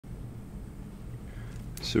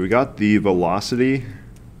So we got the velocity,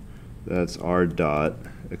 that's r dot,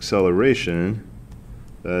 acceleration,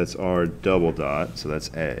 that's r double dot, so that's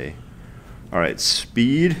a. All right,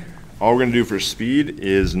 speed, all we're gonna do for speed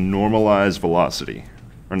is normalize velocity.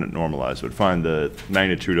 Or not normalize, but find the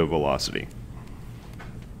magnitude of velocity.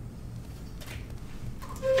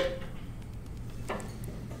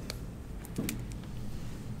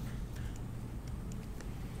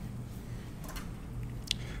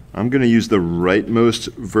 I'm going to use the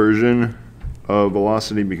rightmost version of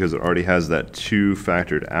velocity because it already has that 2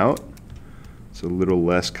 factored out. It's a little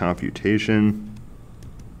less computation.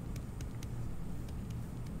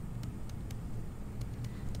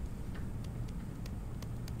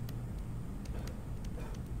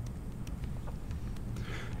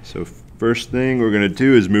 So first thing we're going to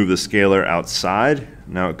do is move the scalar outside.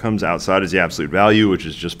 Now it comes outside as the absolute value, which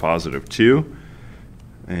is just positive 2.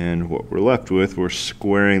 And what we're left with, we're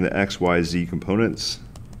squaring the x, y, z components.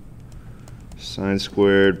 Sine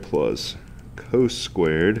squared plus cos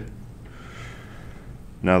squared.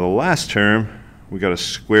 Now the last term, we got to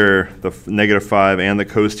square the negative 5 and the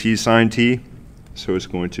cos t sine t. So it's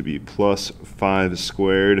going to be plus 5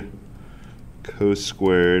 squared cos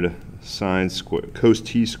squared sine squared cos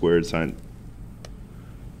t squared sine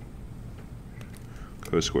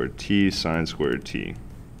cos squared t sine squared t.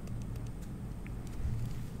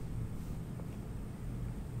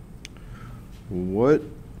 What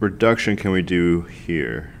reduction can we do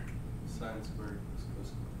here? Sine squared plus cos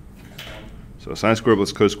squared. So sine squared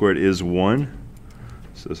plus cos squared is 1.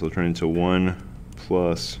 So this will turn into 1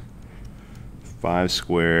 plus 5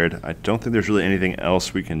 squared. I don't think there's really anything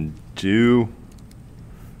else we can do.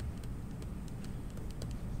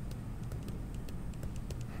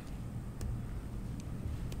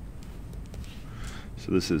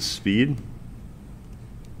 So this is speed.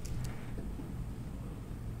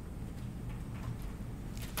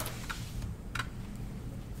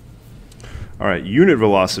 All right, unit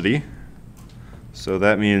velocity. So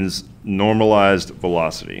that means normalized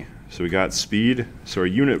velocity. So we got speed, so our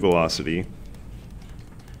unit velocity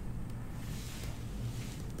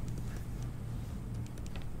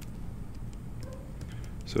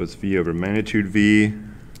so it's v over magnitude v.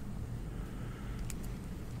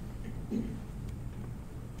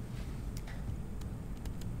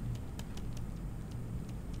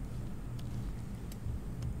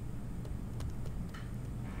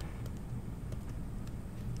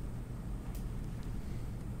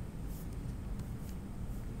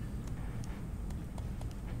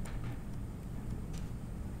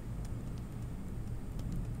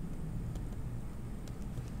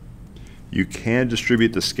 You can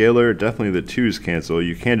distribute the scalar, definitely the 2's cancel.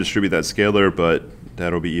 You can distribute that scalar, but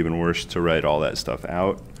that'll be even worse to write all that stuff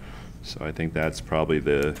out. So I think that's probably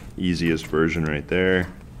the easiest version right there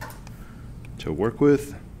to work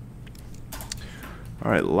with.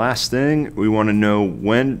 All right, last thing, we want to know,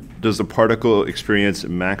 when does the particle experience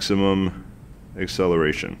maximum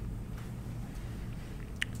acceleration?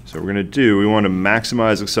 So we're going to do, we want to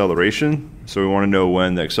maximize acceleration, so we want to know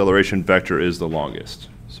when the acceleration vector is the longest.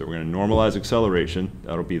 So we're going to normalize acceleration.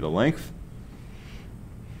 That'll be the length.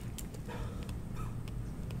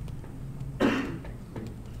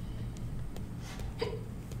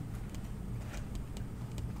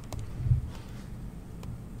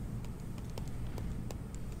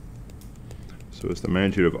 So it's the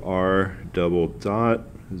magnitude of r double dot.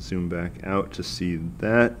 Zoom back out to see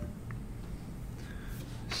that.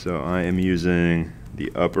 So I am using the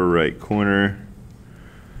upper right corner,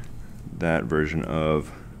 that version of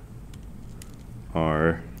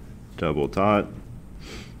r double dot.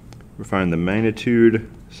 We're finding the magnitude,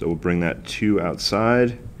 so we'll bring that 2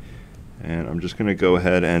 outside, and I'm just going to go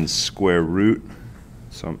ahead and square root.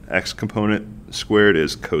 So x component squared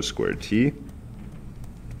is cos squared t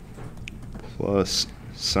plus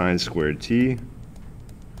sine squared t.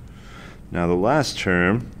 Now the last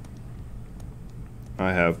term,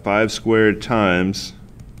 I have 5 squared times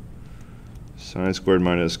sine squared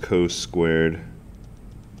minus cos squared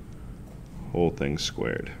whole thing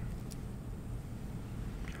squared.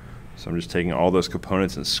 So I'm just taking all those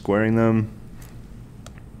components and squaring them.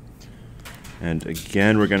 And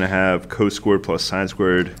again, we're going to have cos squared plus sine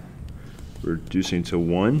squared reducing to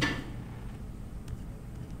 1.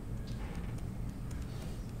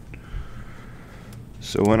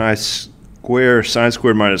 So when I square sine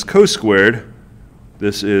squared minus cos squared,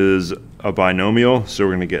 this is a binomial, so we're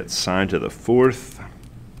going to get sine to the 4th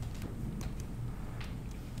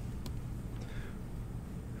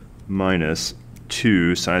minus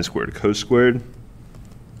 2 sine squared cos squared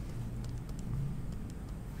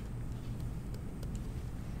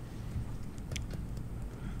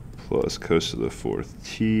plus cos to the fourth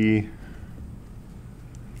t.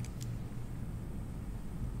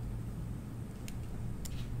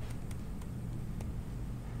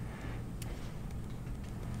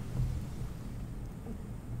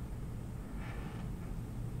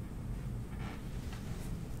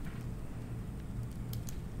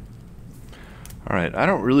 All right, I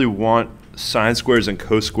don't really want sine squares and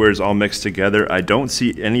cos squares all mixed together. I don't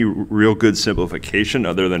see any real good simplification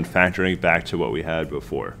other than factoring back to what we had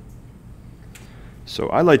before. So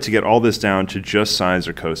I like to get all this down to just sines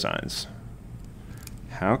or cosines.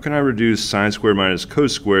 How can I reduce sine squared minus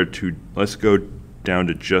cos squared to, let's go down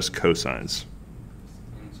to just cosines.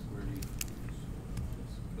 Sine squared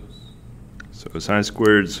equals cos. So sine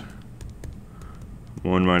squared's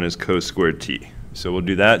 1 minus cos squared t. So we'll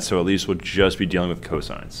do that, so at least we'll just be dealing with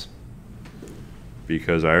cosines.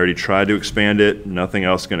 Because I already tried to expand it, nothing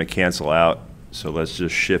else is going to cancel out, so let's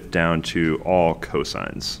just shift down to all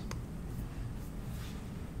cosines.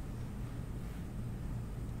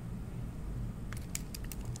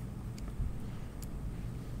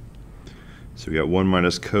 So we got 1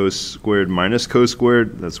 minus cos squared,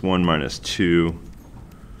 that's 1 minus 2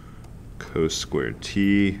 cos squared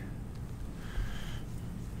t.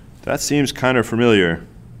 That seems kind of familiar.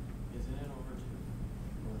 Isn't it over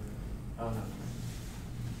 2? Or, oh no.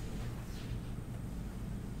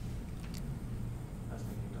 I was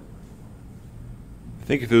thinking double. I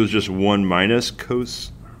think if it was just 1 minus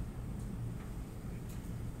cos,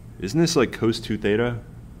 isn't this like cos 2 theta?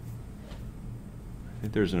 I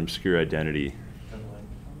think there's an obscure identity. Double angle.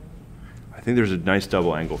 I think there's a nice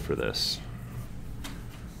double angle for this.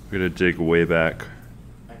 We're going to dig way back.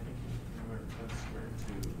 I think you convert cos squared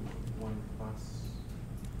to 1 plus.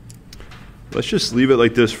 Let's just leave it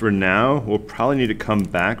like this for now. We'll probably need to come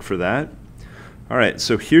back for that. All right,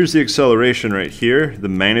 so here's the acceleration right here, the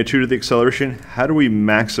magnitude of the acceleration. How do we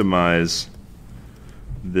maximize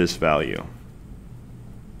this value?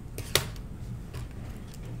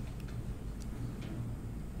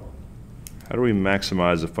 How do we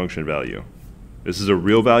maximize the function value? This is a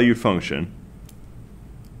real valued function.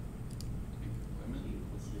 Limit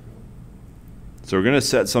equals 0. So we're going to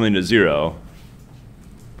set something to 0.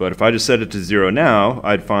 But if I just set it to 0 now,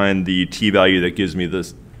 I'd find the t value that gives me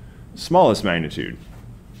the smallest magnitude.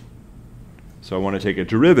 So I want to take a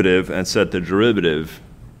derivative and set the derivative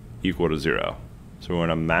equal to 0. So we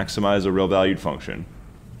want to maximize a real valued function.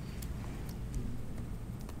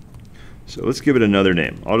 So let's give it another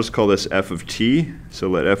name. I'll just call this f of t. So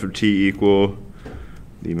let f of t equal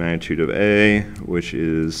the magnitude of a, which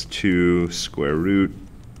is 2 square root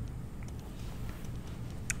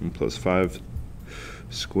and plus 5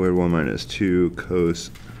 squared 1 minus 2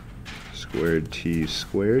 cos squared t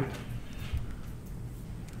squared.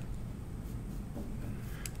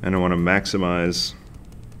 And I want to maximize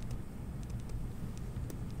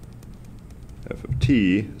f of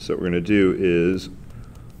t. So what we're going to do is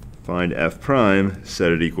find f prime,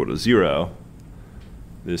 set it equal to 0.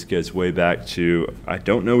 This gets way back to, I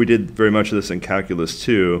don't know we did very much of this in Calculus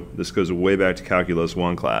 2. This goes way back to Calculus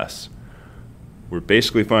 1 class. We're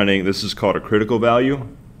basically finding, this is called a critical value,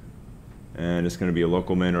 and it's going to be a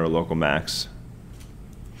local min or a local max.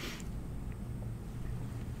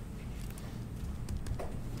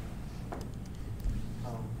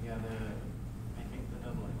 Yeah, I think the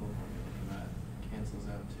double angle formula for that cancels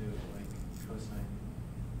out to like cosine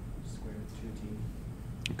squared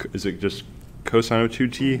 2t. Is it just cosine of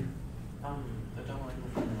 2t? The double angle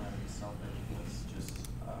formula itself was just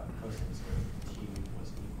cosine squared t was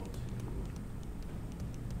equal to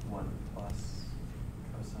 1 plus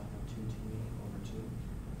cosine of 2t over 2.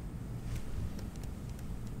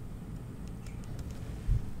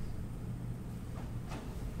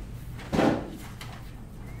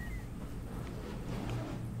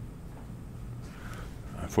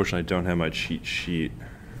 Unfortunately, I don't have my cheat sheet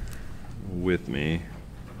with me.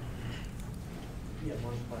 Yeah,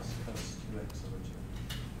 1 plus cos 2x over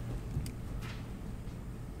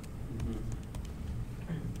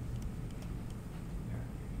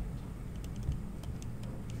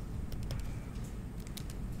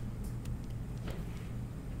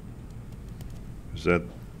 2. Is that,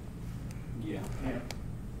 Yeah. Yeah.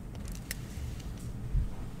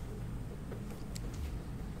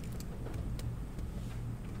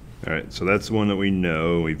 all right, so that's the one that we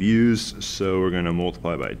know we've used, so we're going to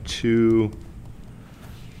multiply by 2.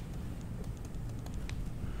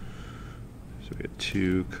 So we get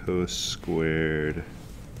 2 cos squared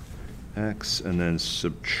x, and then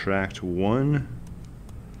subtract 1.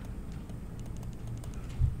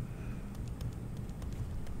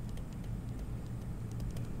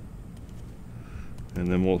 And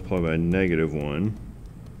then multiply by -1.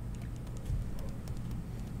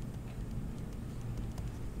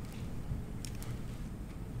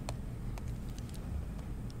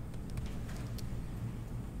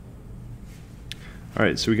 All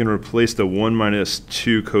right, so we can replace the 1 minus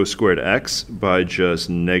 2 cos squared x by just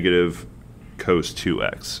negative cos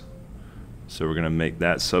 2x. So we're going to make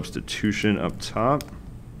that substitution up top.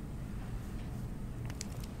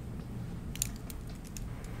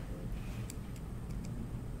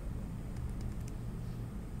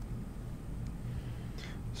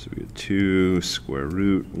 So we get 2 square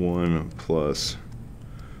root 1 plus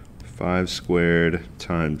 5 squared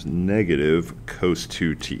times negative cos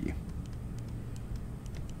 2t.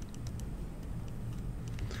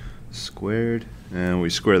 Squared, and we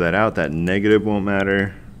square that out, that negative won't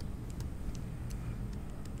matter.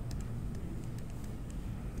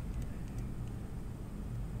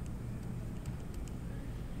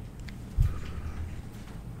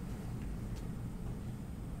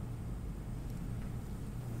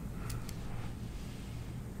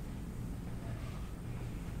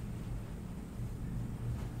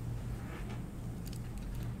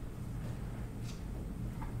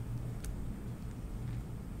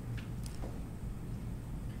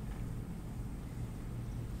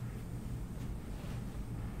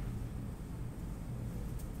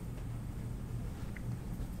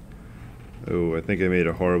 Oh, I think I made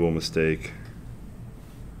a horrible mistake.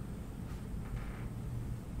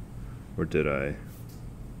 Or did I?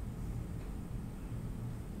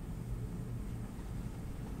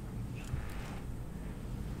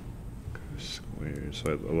 Squared.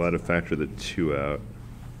 So I allowed to factor the 2 out.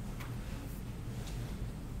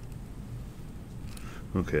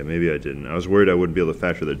 Okay, maybe I didn't. I was worried I wouldn't be able to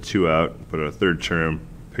factor the 2 out, but a third term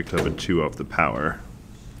picked up a 2 off the power.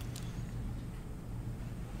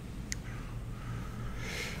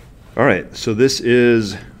 All right, so this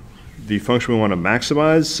is the function we want to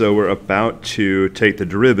maximize, so we're about to take the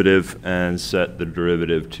derivative and set the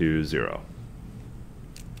derivative to 0.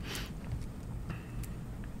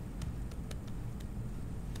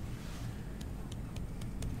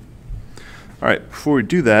 All right, before we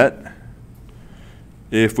do that,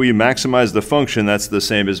 if we maximize the function, that's the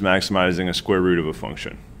same as maximizing a square root of a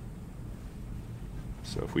function.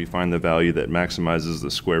 So if we find the value that maximizes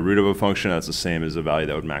the square root of a function, that's the same as the value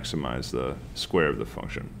that would maximize the square of the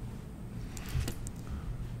function.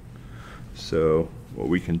 So what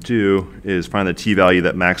we can do is find the t-value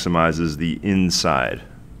that maximizes the inside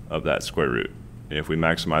of that square root. And if we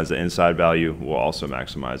maximize the inside value, we'll also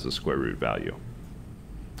maximize the square root value.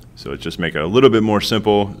 So let's just make it a little bit more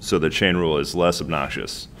simple so the chain rule is less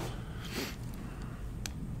obnoxious.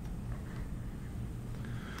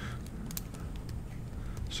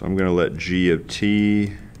 So I'm going to let g of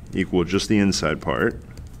t equal just the inside part.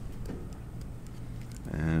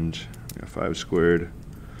 And we got 5 squared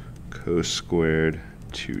cos squared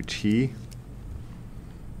 2t.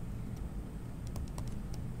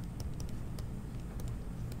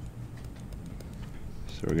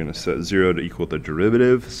 So we're going to set 0 to equal the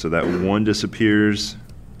derivative. So that 1 disappears.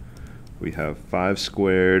 We have 5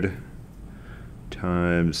 squared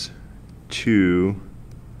times 2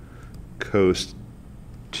 cos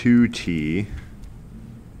 2t.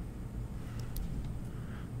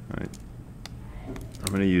 All right. I'm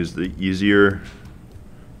going to use the easier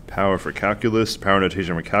power for calculus, power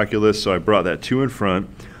notation for calculus. So I brought that 2 in front.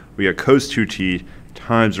 We got cos 2t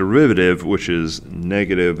times derivative, which is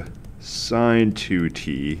negative sine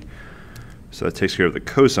 2t. So that takes care of the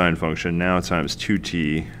cosine function. Now times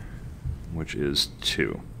 2t, which is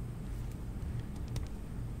 2.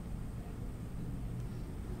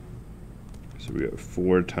 So we have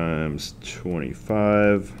 4 times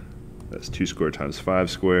 25. That's 2 squared times 5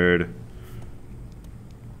 squared.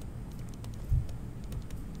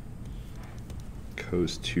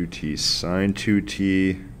 Cos 2t sine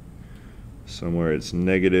 2t. Somewhere it's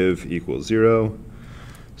negative equals 0.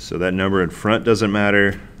 So that number in front doesn't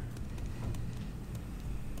matter.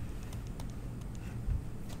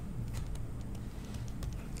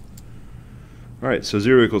 All right, so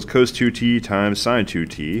 0 equals cos 2t times sine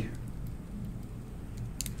 2t.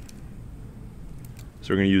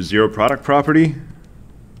 So we're going to use zero product property.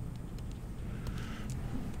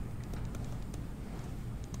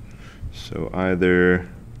 So either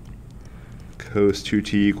cos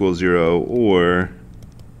 2t equals 0 or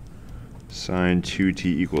sine 2t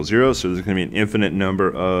equals 0. So there's going to be an infinite number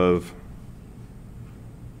of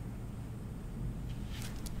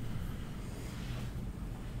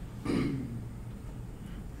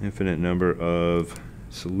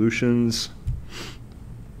solutions.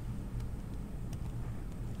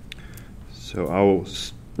 So I'll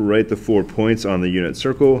write the 4 points on the unit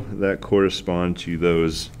circle that correspond to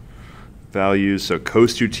those values. So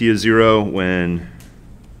cos 2t is 0 when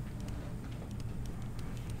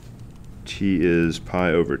t is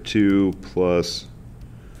pi over 2 plus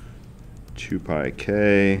 2 pi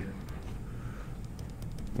k,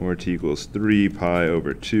 or t equals 3 pi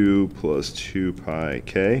over 2 plus 2 pi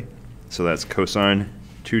k. So that's cosine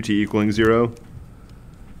 2t equaling 0.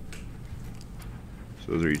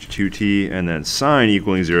 So those are each 2t, and then sine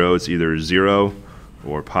equaling 0, it's either 0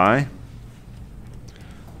 or pi.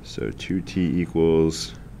 So 2t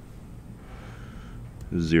equals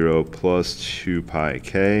 0 plus 2 pi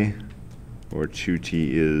k, or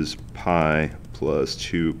 2t is pi plus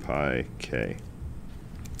 2 pi k.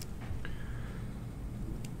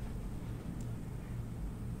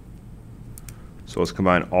 So let's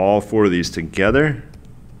combine all 4 of these together.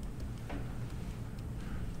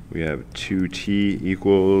 We have 2t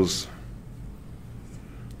equals,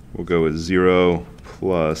 we'll go with 0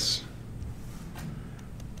 plus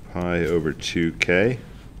pi over 2k.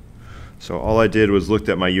 So all I did was looked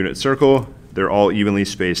at my unit circle. They're all evenly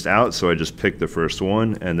spaced out, so I just picked the first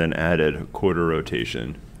one and then added a quarter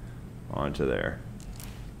rotation onto there.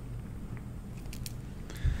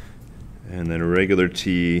 And then regular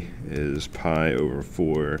t is pi over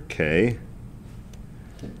 4k.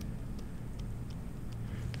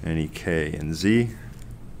 Any k in z.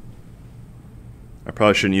 I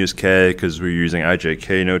probably shouldn't use k because we're using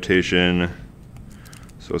ijk notation.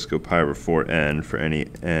 So let's go pi over 4n for any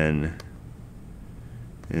n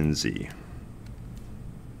in z.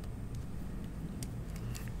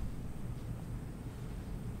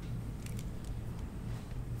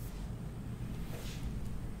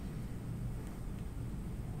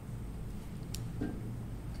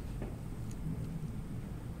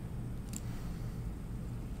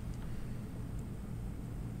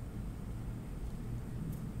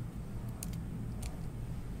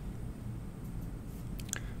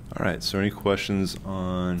 All right, so any questions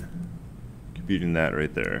on computing that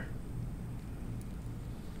right there?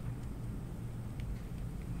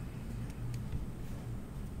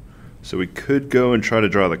 So we could go and try to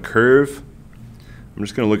draw the curve. I'm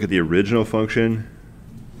just going to look at the original function.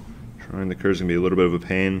 Drawing the curve is going to be a little bit of a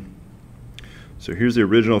pain. So here's the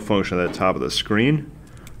original function at the top of the screen.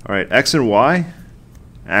 All right, x and y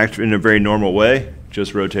act in a very normal way,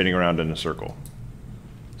 just rotating around in a circle.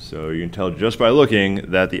 So you can tell just by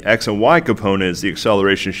looking that the x and y components, the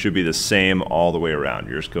acceleration should be the same all the way around.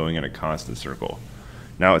 You're just going in a constant circle.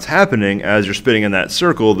 Now what's happening as you're spinning in that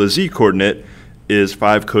circle, the z-coordinate is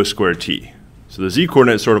 5 cos squared t. So the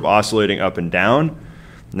z-coordinate is sort of oscillating up and down.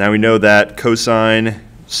 Now we know that cosine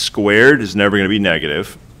squared is never going to be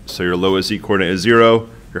negative. So your lowest z-coordinate is 0.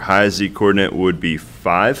 Your highest z-coordinate would be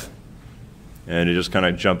 5. And it just kind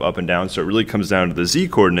of jump up and down. So it really comes down to the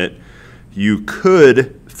z-coordinate. You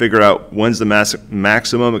could figure out when's the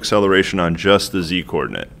maximum acceleration on just the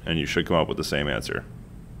z-coordinate, and you should come up with the same answer.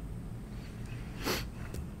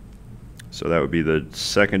 So that would be the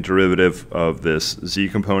second derivative of this z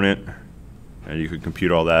component, and you could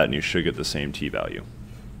compute all that, and you should get the same t value.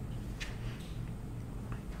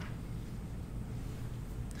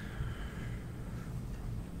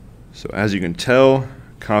 So as you can tell,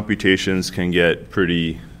 computations can get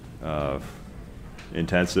pretty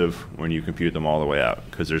intensive when you compute them all the way out,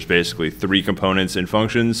 because there's basically 3 components in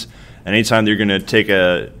functions. And anytime you're going to take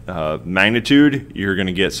a magnitude, you're going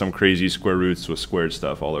to get some crazy square roots with squared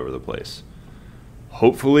stuff all over the place.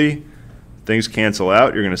 Hopefully, things cancel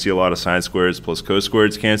out. You're going to see a lot of sine squareds plus cos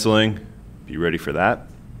squareds canceling. Be ready for that.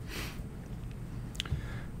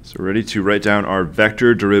 So we're ready to write down our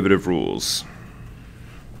vector derivative rules.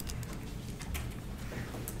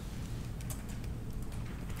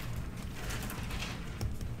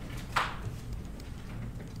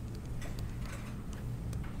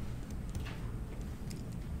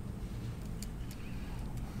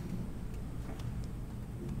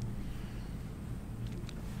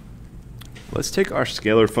 Let's take our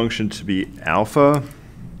scalar function to be alpha.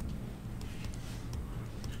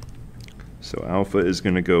 So alpha is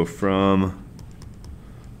going to go from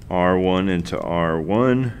R1 into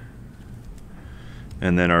R1.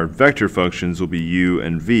 And then our vector functions will be u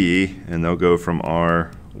and v, and they'll go from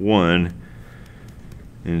R1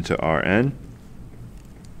 into Rn.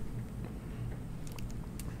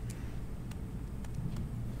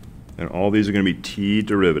 And all these are going to be t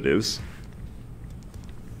derivatives.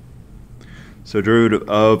 So derivative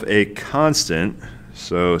of a constant,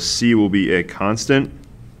 so c will be a constant.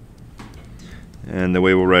 And the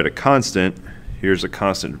way we'll write a constant, here's a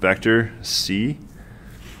constant vector, c.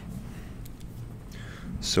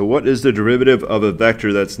 So what is the derivative of a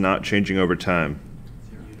vector that's not changing over time?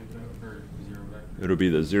 It'll be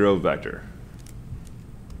the 0 vector.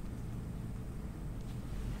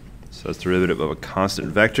 So that's the derivative of a constant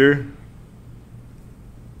vector.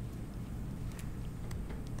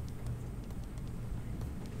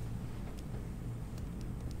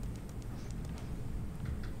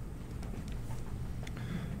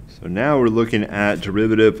 So now we're looking at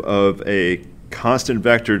derivative of a constant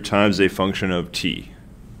vector times a function of t.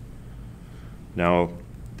 Now,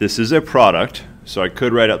 this is a product, so I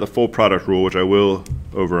could write out the full product rule, which I will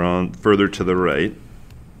over on further to the right.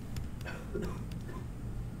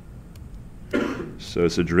 So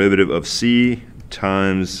it's a derivative of c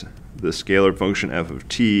times the scalar function f of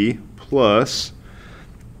t plus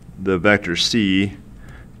the vector c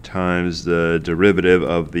times the derivative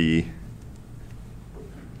of the,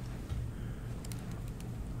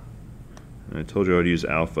 I told you I'd use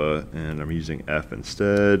alpha, and I'm using f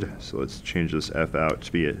instead. So let's change this f out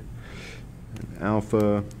to be an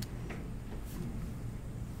alpha.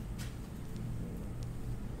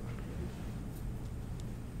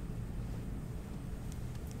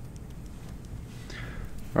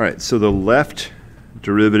 All right, so the left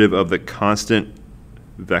derivative of the constant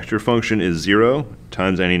vector function is 0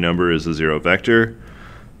 times any number is a 0 vector,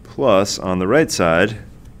 plus on the right side,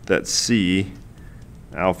 that's c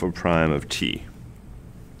alpha prime of t.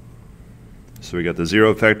 So we got the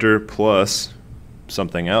 0 vector plus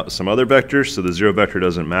something else, some other vector, so the 0 vector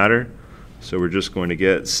doesn't matter. So we're just going to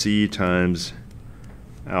get c times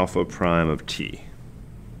alpha prime of t.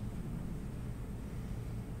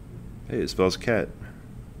 Hey, it spells cat.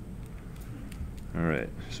 All right,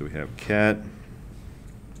 so we have cat.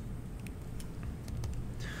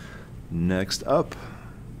 Next up,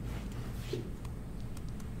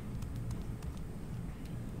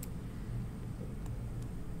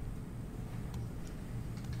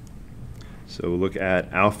 so we'll look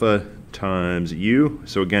at alpha times u.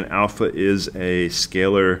 So again, alpha is a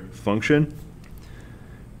scalar function.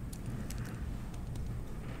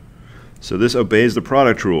 So this obeys the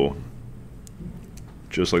product rule,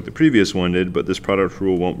 just like the previous one did, but this product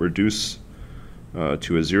rule won't reduce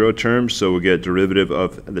to a 0 term, so we'll get derivative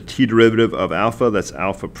of the t derivative of alpha, that's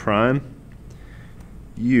alpha prime,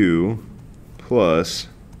 u plus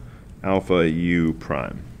alpha u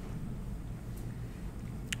prime.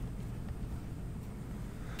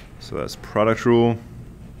 So that's product rule.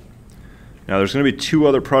 Now there's going to be two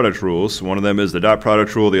other product rules. One of them is the dot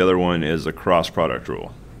product rule, the other one is the cross product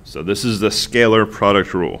rule. So this is the scalar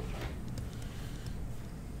product rule.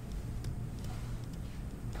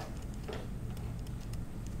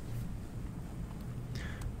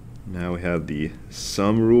 Now we have the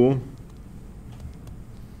sum rule,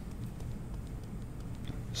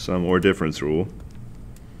 sum or difference rule.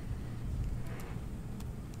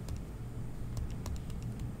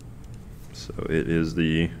 So it is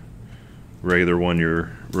the regular one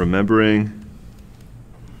you're remembering,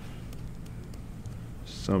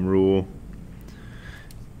 sum rule.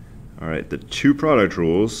 All right, the two product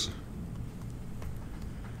rules,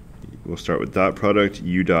 we'll start with dot product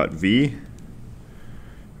u dot v.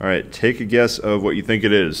 All right, take a guess of what you think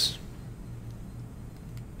it is.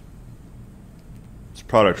 It's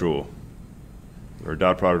product rule, or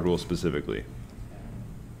dot product rule specifically.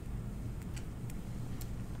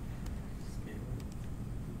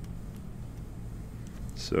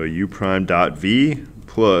 So u prime dot v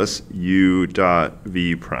plus u dot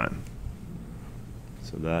v prime.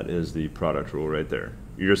 So that is the product rule right there.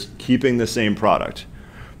 You're just keeping the same product.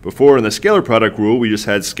 Before in the scalar product rule, we just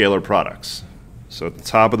had scalar products. So at the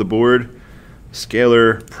top of the board,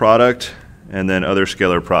 scalar product, and then other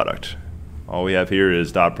scalar product. All we have here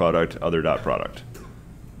is dot product, other dot product.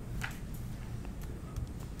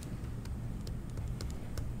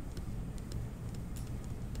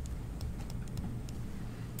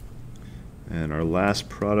 And our last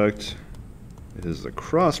product is the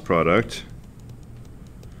cross product.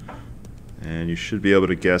 And you should be able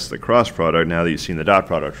to guess the cross product now that you've seen the dot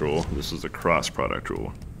product rule. This is the cross product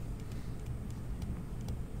rule.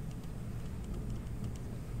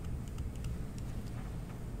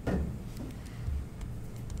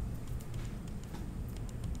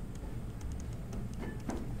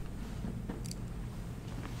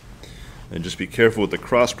 And just be careful with the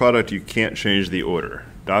cross product, you can't change the order.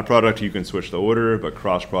 Dot product, you can switch the order, but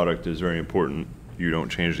cross product is very important. You don't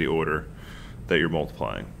change the order that you're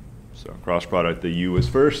multiplying. So cross product, the u is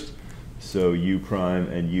first, so u prime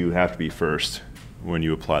and u have to be first when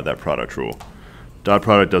you apply that product rule. Dot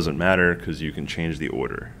product doesn't matter because you can change the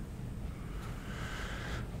order.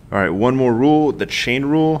 All right, one more rule, the chain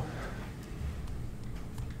rule.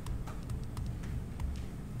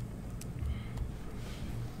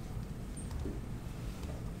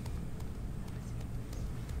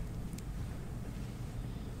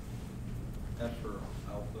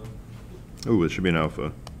 Oh, it should be an alpha.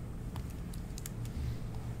 All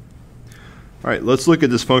right, let's look at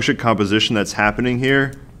this function composition that's happening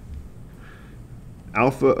here.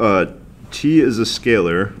 Alpha, t is a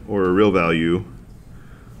scalar, or a real value,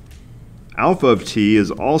 Alpha of t is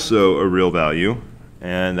also a real value,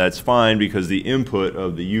 and that's fine because the input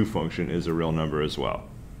of the u function is a real number as well.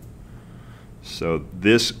 So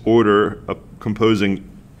this order of composing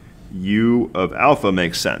u of alpha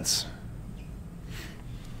makes sense.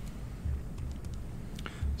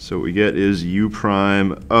 So what we get is u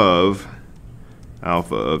prime of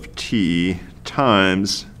alpha of t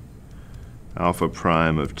times alpha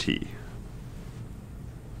prime of t.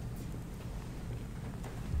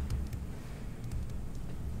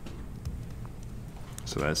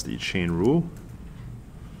 So that's the chain rule.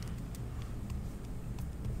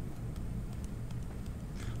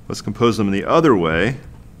 Let's compose them the other way.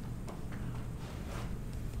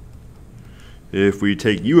 If we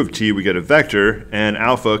take u of t, we get a vector, and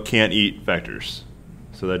alpha can't eat vectors.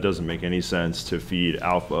 So that doesn't make any sense to feed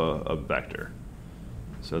alpha a vector.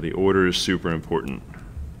 So the order is super important.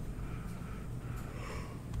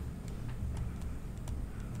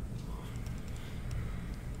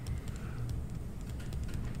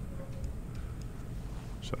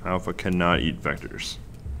 So alpha cannot eat vectors.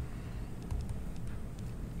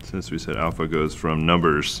 Since we said alpha goes from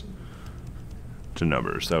numbers to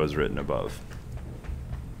numbers, that was written above.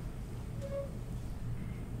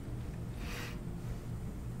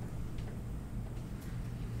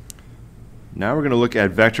 Now we're going to look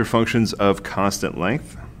at vector functions of constant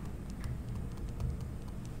length.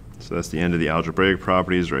 So that's the end of the algebraic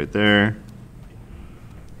properties right there.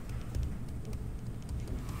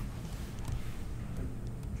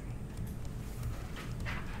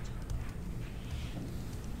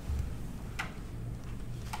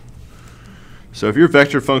 So if your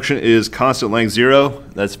vector function is constant length 0,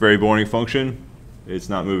 that's a very boring function. It's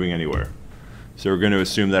not moving anywhere. So we're going to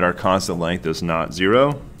assume that our constant length is not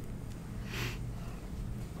 0.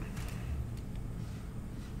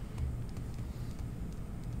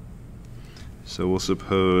 So we'll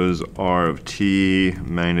suppose r of t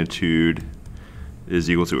magnitude is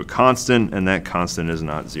equal to a constant, and that constant is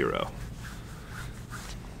not 0.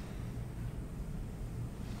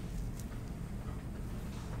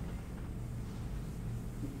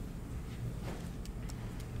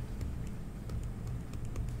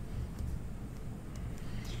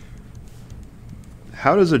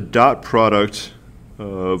 How does a dot product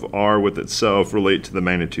of r with itself relate to the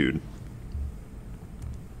magnitude?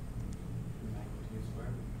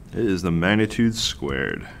 It is the magnitude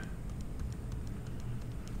squared,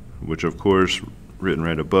 which of course, written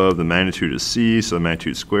right above, the magnitude is c, so the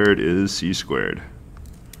magnitude squared is c squared.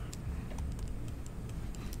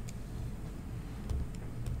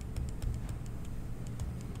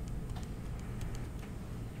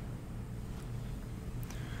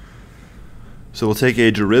 So we'll take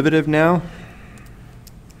a derivative now.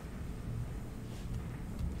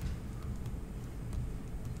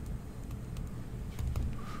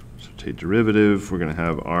 Take derivative, we're going to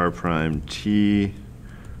have r prime t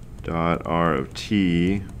dot r of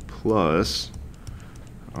t plus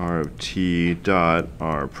r of t dot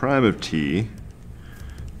r prime of t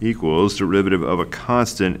equals derivative of a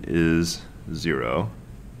constant is 0.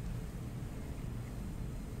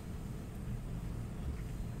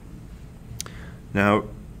 Now,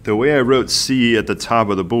 the way I wrote c at the top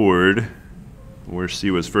of the board, where c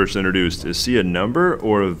was first introduced, is c a number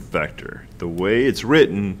or a vector? The way it's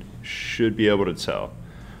written should be able to tell.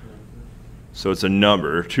 So it's a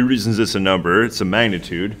number. Two reasons it's a number. It's a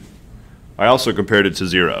magnitude. I also compared it to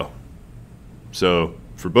 0. So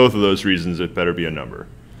for both of those reasons, it better be a number.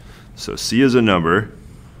 So c is a number,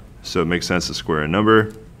 so it makes sense to square a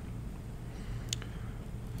number.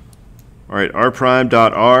 All right, r prime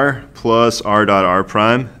dot r plus r dot r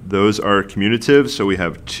prime. Those are commutative, so we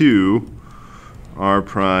have 2 r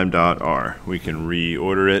prime dot r. We can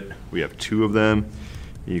reorder it. We have 2 of them.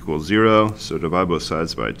 Equals 0, so divide both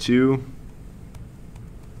sides by 2.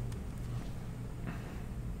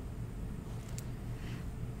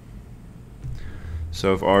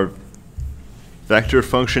 So if our vector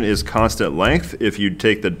function is constant length, if you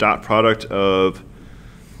take the dot product of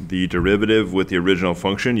the derivative with the original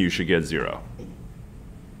function, you should get 0.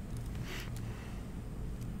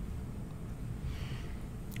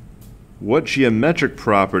 What geometric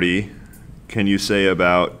property can you say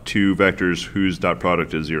about two vectors whose dot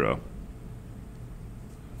product is 0?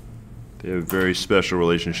 They have a very special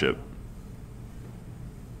relationship.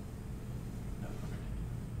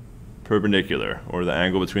 Perpendicular, or the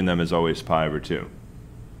angle between them is always pi over 2.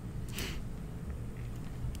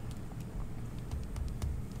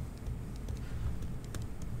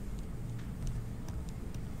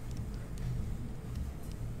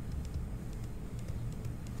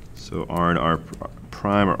 So r and r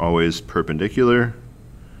prime are always perpendicular.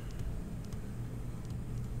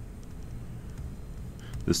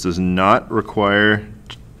 This does not require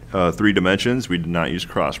 3 dimensions. We did not use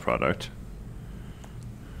cross product.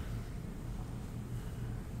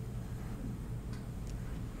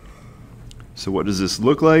 So what does this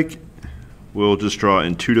look like? We'll just draw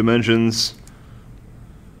in 2 dimensions.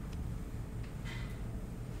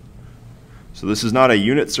 So this is not a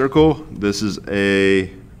unit circle. This is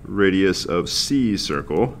a radius of c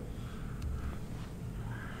circle.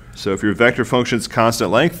 So if your vector function's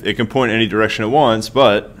constant length, it can point any direction it wants,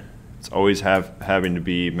 but it's always having to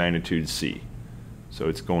be magnitude c. So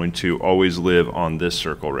it's going to always live on this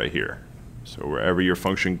circle right here. So wherever your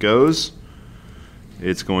function goes,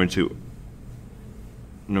 it's going to,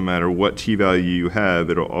 no matter what t-value you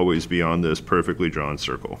have, it'll always be on this perfectly drawn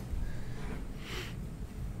circle.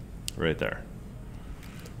 Right there.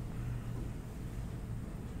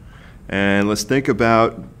 And let's think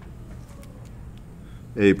about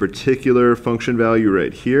a particular function value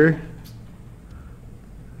right here.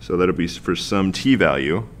 So that'll be for some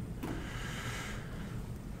t-value.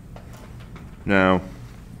 Now,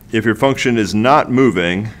 if your function is not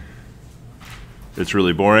moving, it's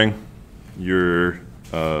really boring. Your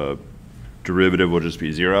derivative will just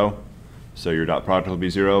be 0. So your dot product will be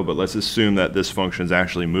 0. But let's assume that this function is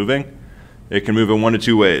actually moving. It can move in 1 of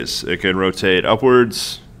 2 ways. It can rotate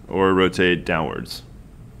upwards or rotate downwards.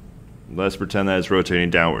 Let's pretend that it's rotating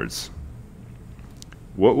downwards.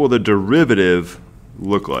 What will the derivative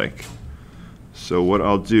look like? So what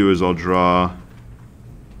I'll do is I'll draw,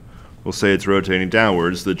 we'll say it's rotating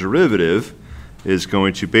downwards. The derivative is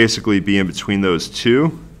going to basically be in between those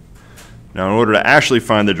 2. Now in order to actually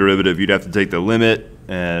find the derivative, you'd have to take the limit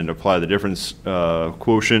and apply the difference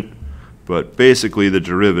quotient. But basically the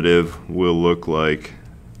derivative will look like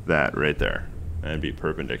that right there and be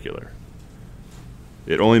perpendicular.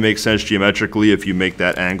 It only makes sense geometrically if you make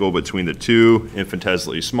that angle between the 2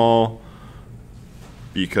 infinitesimally small,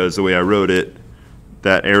 because the way I wrote it,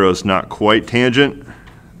 that arrow is not quite tangent.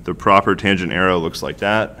 The proper tangent arrow looks like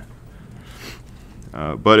that.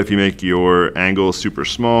 But if you make your angle super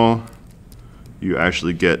small, you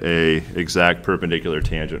actually get a exact perpendicular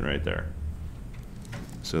tangent right there.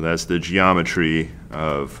 So that's the geometry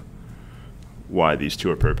of why these 2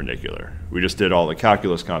 are perpendicular. We just did all the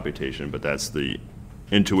calculus computation, but that's the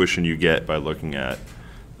intuition you get by looking at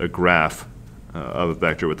a graph of a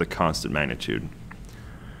vector with a constant magnitude.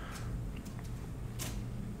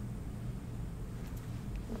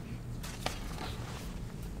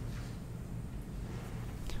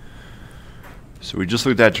 So we just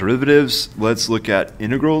looked at derivatives. Let's look at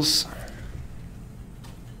integrals.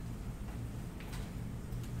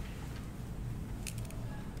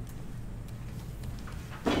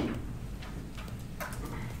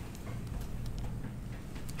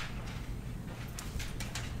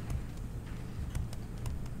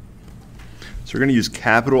 So we're going to use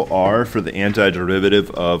capital R for the antiderivative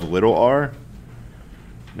of little r.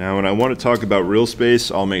 Now when I want to talk about real space,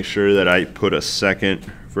 I'll make sure that I put a second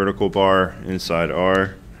vertical bar inside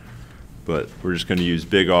R, but we're just going to use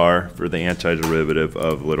big R for the antiderivative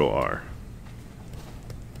of little r.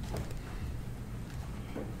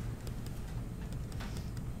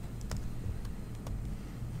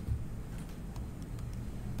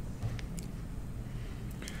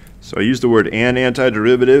 So I use the word an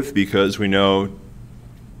antiderivative because we know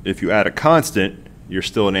if you add a constant, you're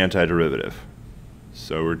still an antiderivative.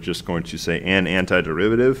 So we're just going to say an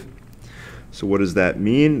antiderivative. So what does that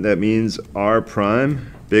mean? That means r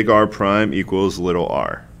prime, big R prime equals little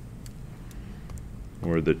r,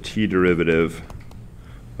 or the t derivative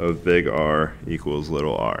of big R equals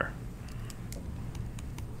little r.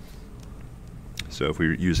 So if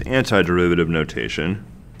we use antiderivative notation,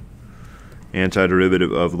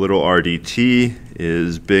 antiderivative of little r dt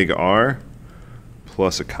is big R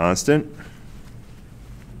plus a constant.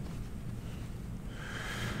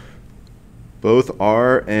 Both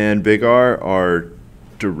r and big R are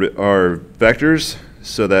vectors,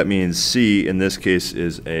 so that means c in this case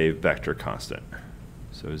is a vector constant.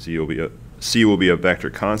 So c will be a vector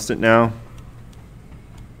constant now.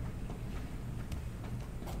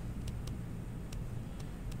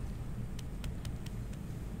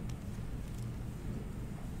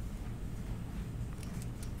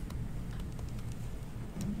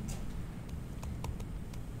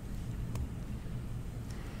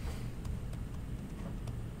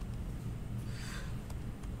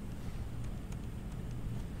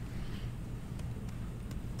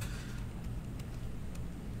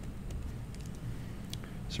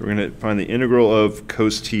 So we're going to find the integral of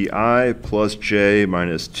cos ti plus j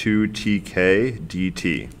minus 2tk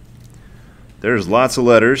dt. There's lots of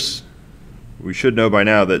letters. We should know by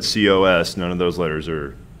now that cos, none of those letters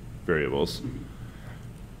are variables.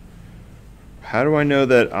 how do I know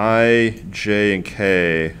that I, j, and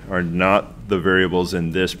k are not the variables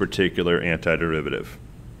in this particular antiderivative?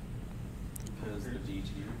 Because the dt.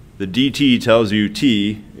 The dt tells you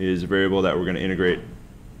t is a variable that we're going to integrate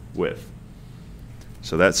with.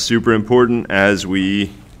 So that's super important as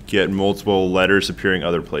we get multiple letters appearing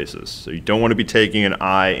other places. So you don't want to be taking an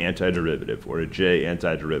I antiderivative or a J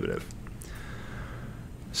antiderivative.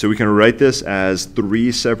 So we can write this as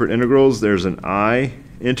 3 separate integrals. There's an I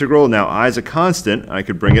integral. Now I is a constant. I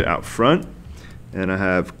could bring it out front. And I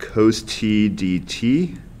have cos t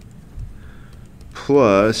dt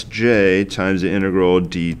plus J times the integral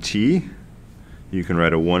dt. You can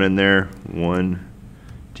write a 1 in there, 1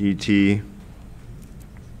 dt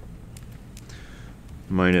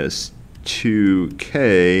minus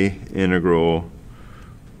 2k integral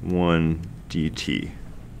 1 dt.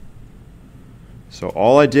 So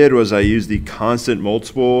all I did was I used the constant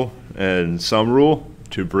multiple and sum rule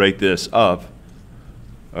to break this up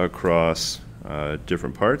across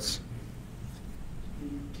different parts.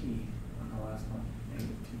 T on the last one,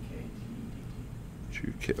 negative 2k t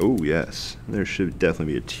dt. 2k, oh yes, there should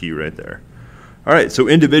definitely be a t right there. All right, so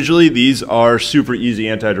individually, these are super easy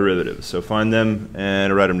antiderivatives. So find them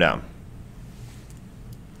and write them down.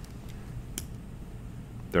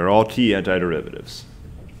 They're all t antiderivatives.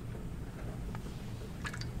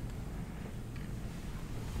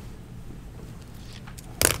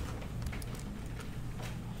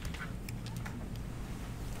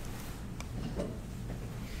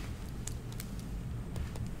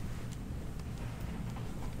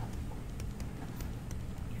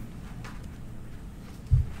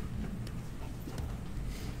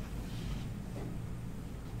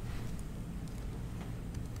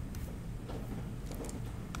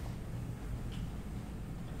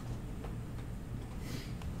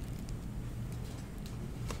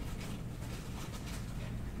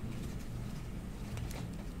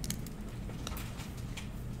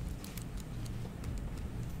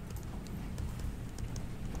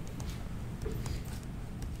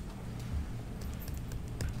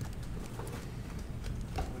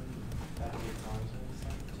 Wouldn't that be a constant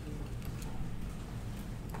instead of t?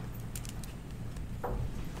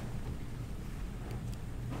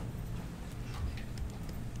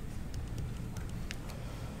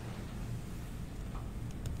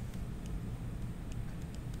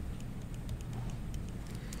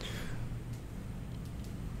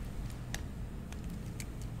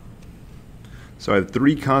 So I have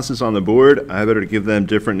 3 constants on the board. I better give them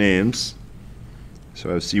different names. So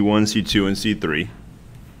I have C1, C2, and C3.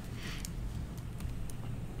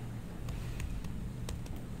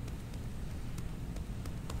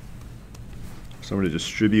 So I'm going to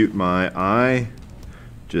distribute my I,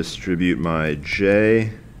 distribute my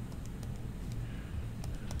J,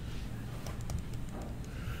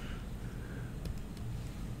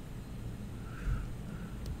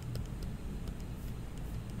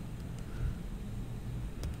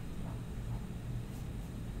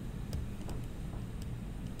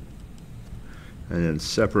 and then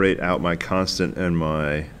separate out my constant and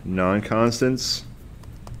my non-constants.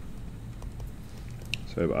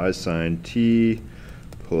 So I have I sine t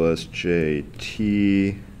plus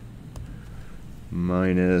jt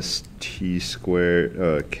minus t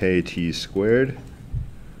squared, kt squared,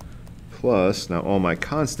 plus, now all my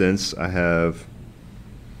constants, I have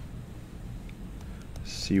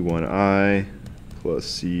c1i plus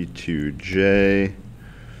c2j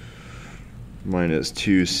minus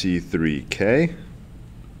 2c3k.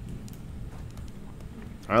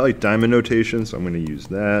 I like diamond notation, so I'm going to use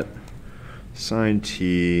that. Sine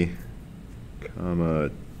t,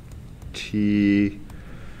 comma t,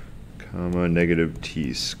 comma negative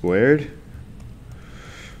t squared,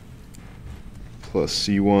 plus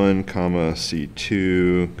c1, comma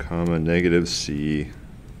c2, comma negative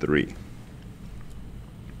c3.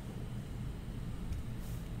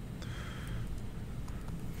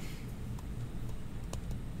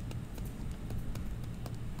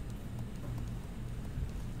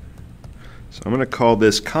 So I'm going to call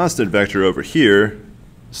this constant vector over here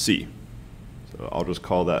c. So I'll just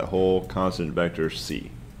call that whole constant vector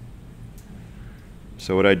c.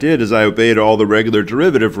 So what I did is I obeyed all the regular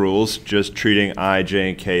derivative rules, just treating I, j,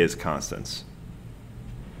 and k as constants.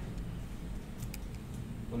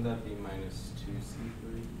 Wouldn't that be minus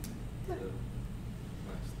 2c3? Minus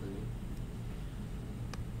 3?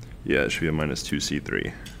 Yeah, it should be a minus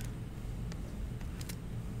 2c3.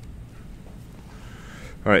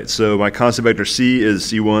 All right, so my constant vector c is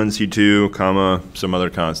c1, c2, comma, some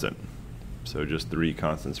other constant. So just 3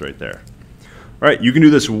 constants right there. All right, you can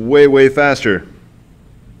do this way, way faster.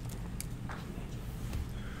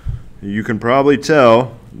 You can probably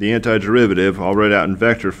tell the antiderivative, I'll write out in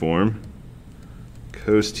vector form,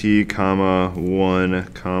 cos t comma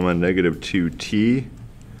 1 comma negative 2t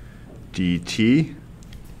dt,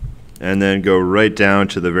 and then go right down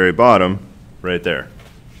to the very bottom right there.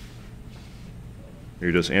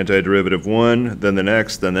 You're just antiderivative 1, then the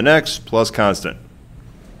next, plus constant.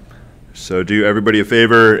 So do everybody a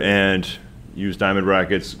favor and use diamond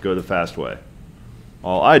brackets, go the fast way.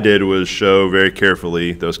 All I did was show very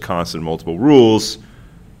carefully those constant multiple rules,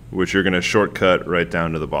 which you're going to shortcut right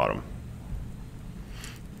down to the bottom.